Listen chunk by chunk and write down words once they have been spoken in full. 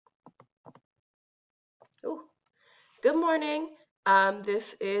Good morning.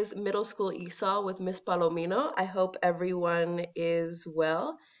 This is Middle School ESOL with Miss Palomino. I hope everyone is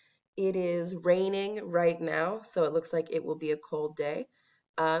well. It is raining right now, so it looks like it will be a cold day.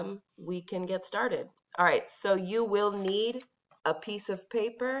 We can get started. All right, so you will need a piece of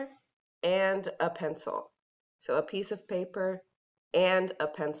paper and a pencil. So a piece of paper and a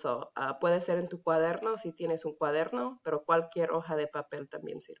pencil. Puede ser en tu cuaderno si tienes un cuaderno, pero cualquier hoja de papel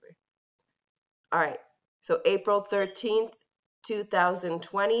también sirve. All right, so April 13th,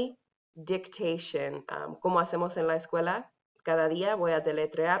 2020, dictation. ¿Cómo hacemos en la escuela? Cada día voy a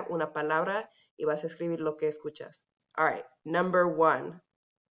deletrear una palabra y vas a escribir lo que escuchas. All right, number 1,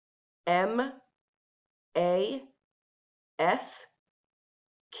 M-A-S-K.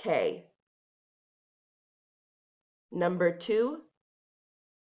 Number 2,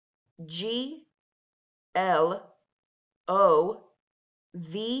 G-L-O-V-E-S.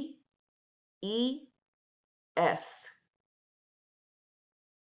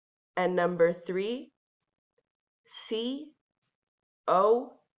 And number 3, C-O-U-G-H.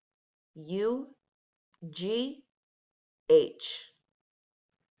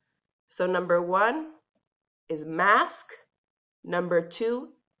 So number 1 is mask. Number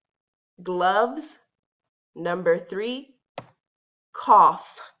 2, gloves. Number 3,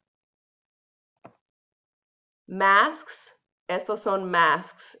 cough. Masks, estos son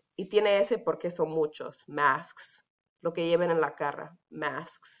masks. Y tiene ese porque son muchos. Masks. Lo que lleven en la cara.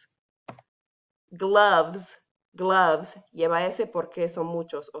 Masks. Gloves. Gloves. Lleva ese porque son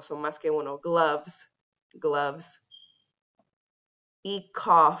muchos o son más que uno. Gloves. Gloves. Y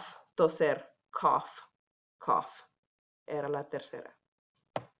cough. Toser. Cough. Cough. Era la tercera.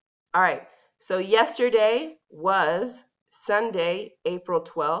 All right. So yesterday was Sunday, April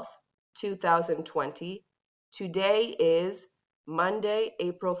 12th, 2020. Today is Monday,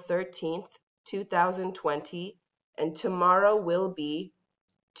 April 13th, 2020. And tomorrow will be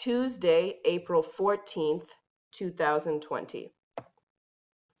Tuesday, April 14th, 2020.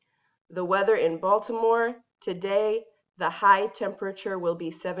 The weather in Baltimore today, the high temperature will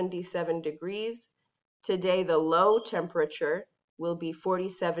be 77 degrees. Today, the low temperature will be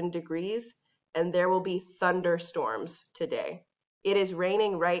 47 degrees, and there will be thunderstorms today. It is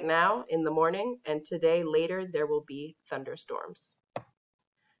raining right now in the morning, and today later there will be thunderstorms.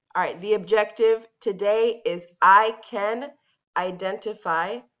 All right, the objective today is I can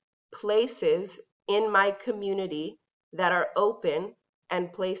identify places in my community that are open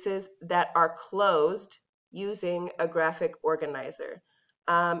and places that are closed using a graphic organizer.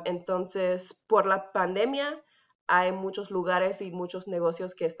 Entonces, por la pandemia, hay muchos lugares y muchos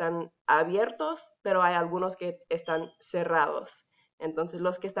negocios que están abiertos, pero hay algunos que están cerrados. Entonces,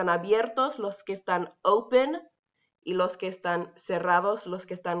 los que están abiertos, los que están open, y los que están cerrados, los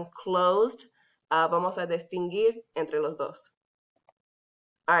que están closed, vamos a distinguir entre los dos.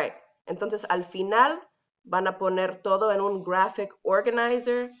 All right. Entonces, al final, van a poner todo en un graphic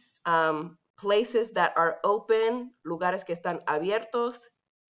organizer, places that are open, lugares que están abiertos,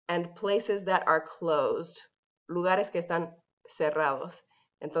 and places that are closed, lugares que están cerrados.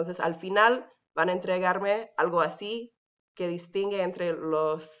 Entonces, al final, van a entregarme algo así que distingue entre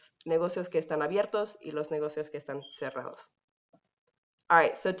los negocios que están abiertos y los negocios que están cerrados. All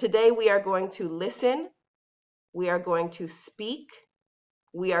right, so today we are going to listen, we are going to speak,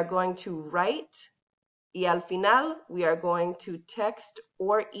 we are going to write, y al final we are going to text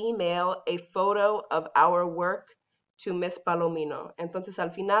or email a photo of our work to Miss Palomino. Entonces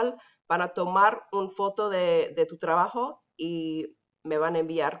al final van a tomar una foto de tu trabajo y me van a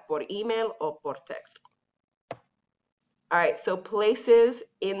enviar por email o por text. All right, so places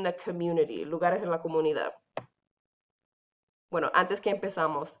in the community, lugares en la comunidad. Bueno, antes que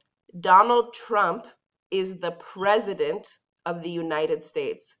empezamos, Donald Trump is the president of the United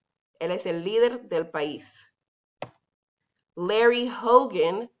States. Él es el líder del país. Larry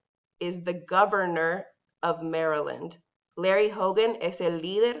Hogan is the governor of Maryland. Larry Hogan es el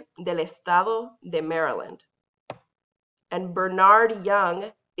líder del estado de Maryland. And Bernard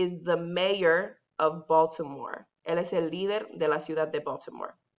Young is the mayor of Baltimore. Él es el líder de la ciudad de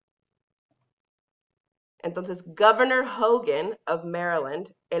Baltimore. Entonces, Governor Hogan of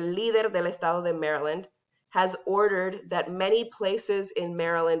Maryland, el líder del estado de Maryland, has ordered that many places in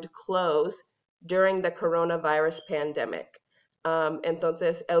Maryland close during the coronavirus pandemic.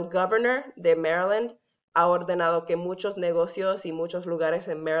 Entonces, el governor de Maryland ha ordenado que muchos negocios y muchos lugares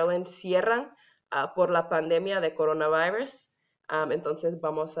en Maryland cierran por la pandemia de coronavirus. Entonces,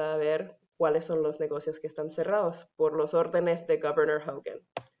 vamos a ver cuáles son los negocios que están cerrados por los órdenes de Governor Hogan.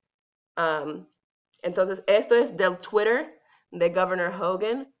 Entonces, esto es del Twitter de Governor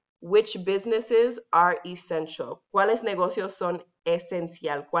Hogan. Which businesses are essential? ¿Cuáles negocios son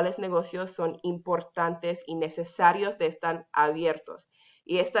esencial? ¿Cuáles negocios son importantes y necesarios de estar abiertos?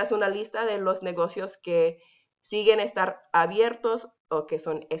 Y esta es una lista de los negocios que siguen estar abiertos o que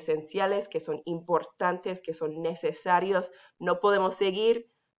son esenciales, que son importantes, que son necesarios. No podemos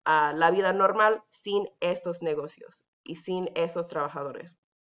seguir la vida normal sin estos negocios y sin esos trabajadores.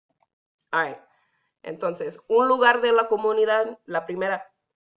 All right. Entonces, un lugar de la comunidad, la primera,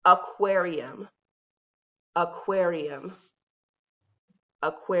 aquarium, aquarium,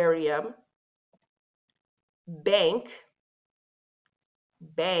 aquarium, bank,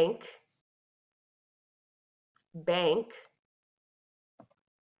 bank, bank,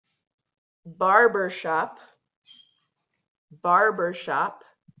 barbershop, barbershop,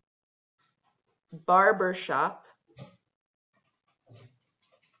 barbershop,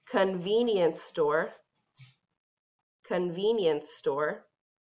 convenience store, convenience store.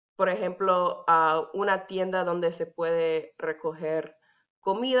 Por ejemplo, una tienda donde se puede recoger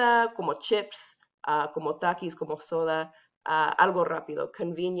comida como chips, como takis, como soda, algo rápido.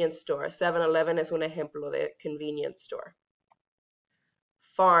 Convenience store. 7-Eleven es un ejemplo de convenience store.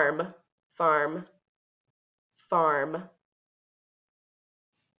 Farm, farm, farm.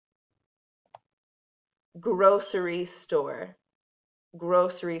 Grocery store,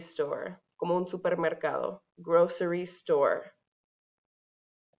 grocery store, como un supermercado. Grocery store.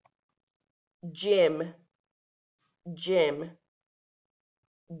 Gym, gym,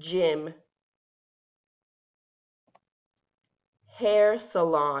 gym. Hair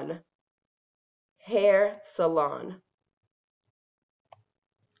salon, hair salon.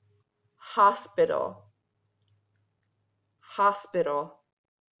 Hospital, hospital,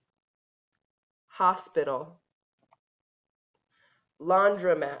 hospital.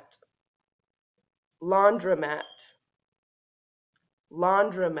 Laundromat, laundromat,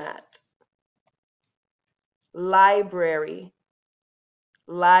 laundromat. Library,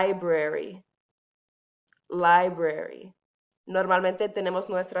 library, library. Normalmente tenemos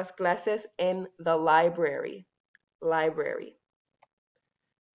nuestras clases en the library, library.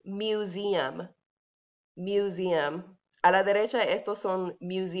 Museum, museum. A la derecha estos son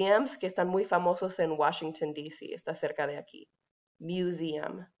museums que están muy famosos en Washington, D.C. Está cerca de aquí.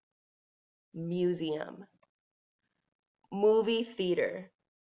 Museum, museum. Movie theater,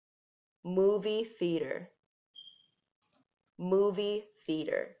 movie theater, movie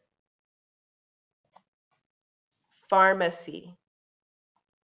theater. Pharmacy,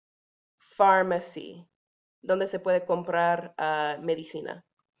 pharmacy, donde se puede comprar medicina.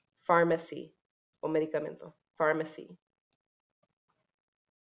 Pharmacy o medicamento. Pharmacy.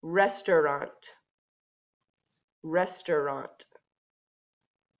 Restaurant, restaurant,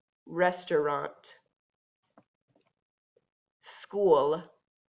 restaurant. School,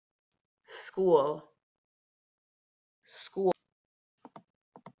 school, school.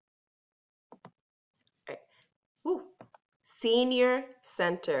 Senior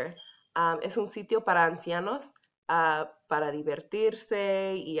Center. Es un sitio para ancianos para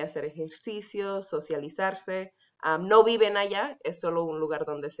divertirse y hacer ejercicio, socializarse. No viven allá, es solo un lugar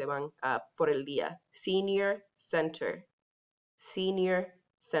donde se van por el día. Senior Center. Senior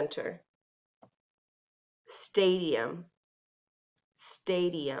Center. Stadium.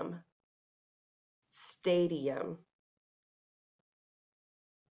 Stadium. Stadium.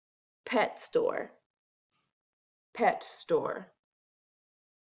 Pet store. Pet store.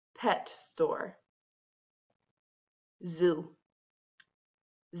 Pet store. Zoo.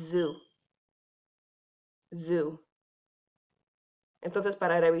 Zoo. Zoo. Entonces,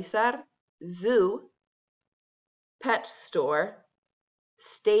 para revisar, zoo, pet store,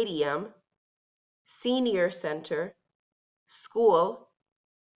 stadium, senior center, school,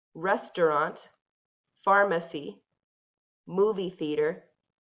 restaurant, pharmacy, movie theater,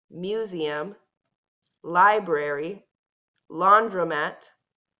 museum, library, laundromat,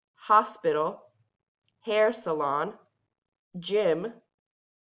 hospital, hair salon, gym,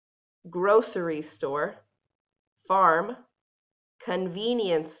 grocery store, farm,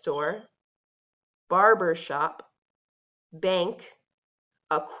 convenience store, barber shop, bank,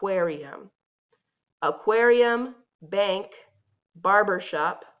 aquarium. Aquarium, bank, barber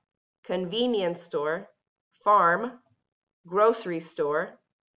shop, convenience store, farm, grocery store,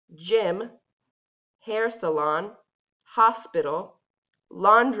 gym, hair salon, hospital,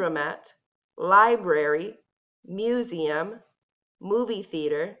 laundromat, library, museum, movie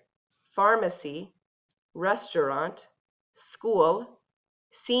theater, pharmacy, restaurant, school,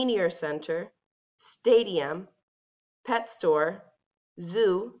 senior center, stadium, pet store,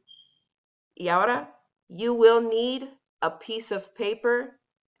 zoo. Y ahora, you will need a piece of paper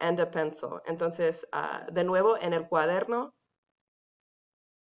and a pencil. Entonces, de nuevo, en el cuaderno,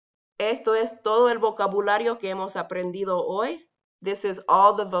 esto es todo el vocabulario que hemos aprendido hoy. This is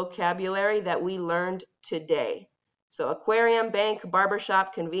all the vocabulary that we learned today. So aquarium, bank,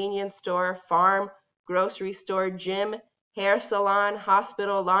 barbershop, convenience store, farm, grocery store, gym, hair salon,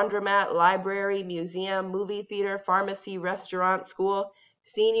 hospital, laundromat, library, museum, movie theater, pharmacy, restaurant, school,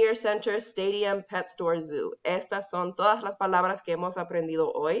 senior center, stadium, pet store, zoo. Estas son todas las palabras que hemos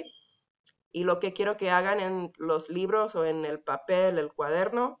aprendido hoy. Y lo que quiero que hagan en los libros o en el papel, el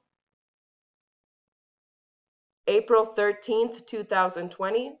cuaderno, April 13th,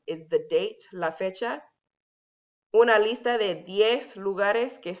 2020 is the date, la fecha. Una lista de 10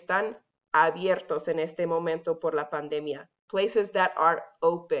 lugares que están abiertos en este momento por la pandemia. Places that are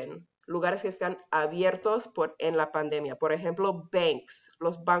open. Lugares que están abiertos en la pandemia. Por ejemplo, banks.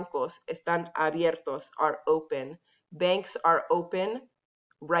 Los bancos están abiertos, are open. Banks are open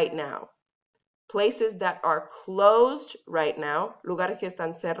right now. Places that are closed right now. Lugares que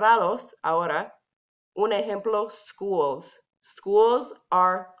están cerrados ahora. Un ejemplo, schools. Schools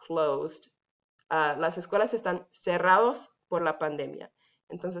are closed. Las escuelas están cerrados por la pandemia.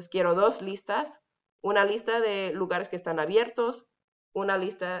 Entonces quiero dos listas. Una lista de lugares que están abiertos, una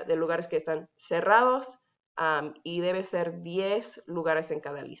lista de lugares que están cerrados y debe ser 10 lugares en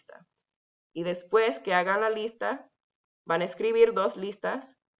cada lista. Y después que hagan la lista, van a escribir dos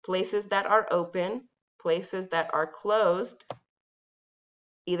listas. Places that are open, places that are closed.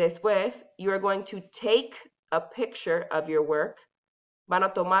 Y después, you are going to take a picture of your work. Van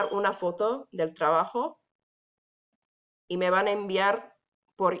a tomar una foto del trabajo y me van a enviar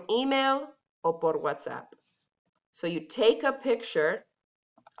por email o por WhatsApp. So you take a picture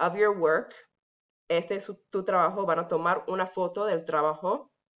of your work. Este es tu trabajo. Van a tomar una foto del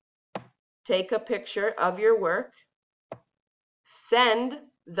trabajo. Take a picture of your work. Send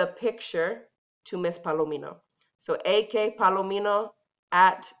the picture to Miss Palomino. So AK Palomino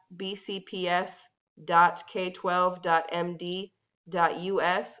at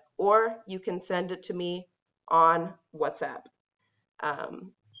bcps.k12.md.us, or you can send it to me on WhatsApp.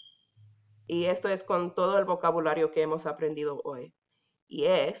 Y esto es con todo el vocabulario que hemos aprendido hoy. Y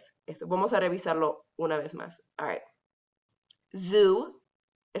vamos a revisarlo una vez más. All right. Zoo,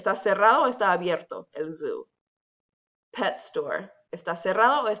 ¿está cerrado o está abierto el zoo? Pet store, ¿está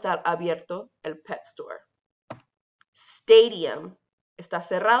cerrado o está abierto el pet store? Stadium, ¿está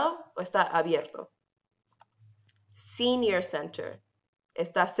cerrado o está abierto? Senior center,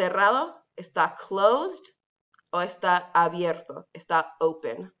 ¿está cerrado, está closed o está abierto, está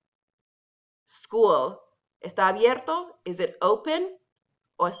open? School, ¿está abierto? Is it open?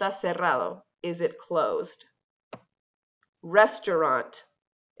 ¿O está cerrado? Is it closed? Restaurant,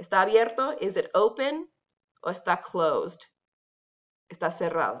 ¿está abierto? Is it open? ¿O está closed? Está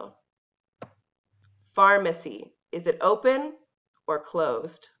cerrado. Pharmacy, is it open or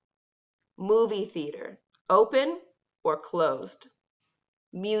closed? Movie theater, open or closed?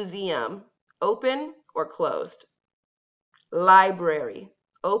 Museum, open or closed? Library,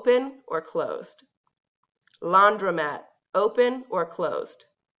 open or closed? Laundromat, open or closed?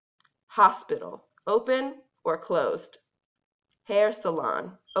 Hospital, open or closed? Hair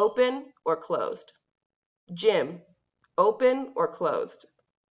salon, open or closed? Gym, open or closed?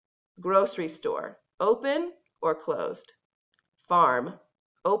 Grocery store, open or closed? Farm,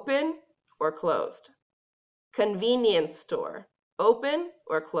 open or closed? Convenience store, open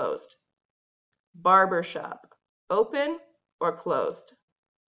or closed? Barbershop, open or closed?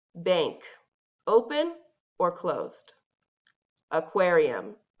 Bank, open or closed?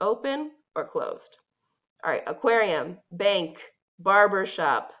 Aquarium, open or closed? All right, aquarium, bank,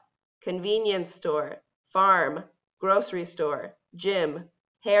 barbershop, convenience store, farm, grocery store, gym,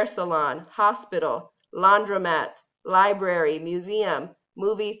 hair salon, hospital, laundromat, library, museum,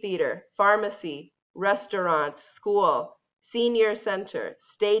 movie theater, pharmacy, restaurant, school, senior center,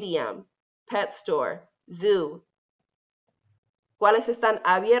 stadium, pet store, zoo. ¿Cuáles están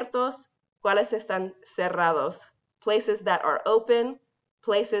abiertos? ¿Cuáles están cerrados? Places that are open,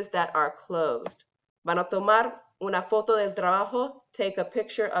 places that are closed. Van a tomar una foto del trabajo, take a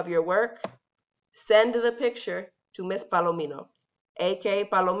picture of your work, send the picture to Miss Palomino, AK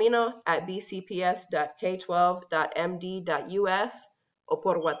Palomino at bcps.k12.md.us o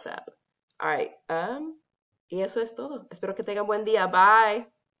por WhatsApp. All right, y eso es todo. Espero que tengan buen día. Bye.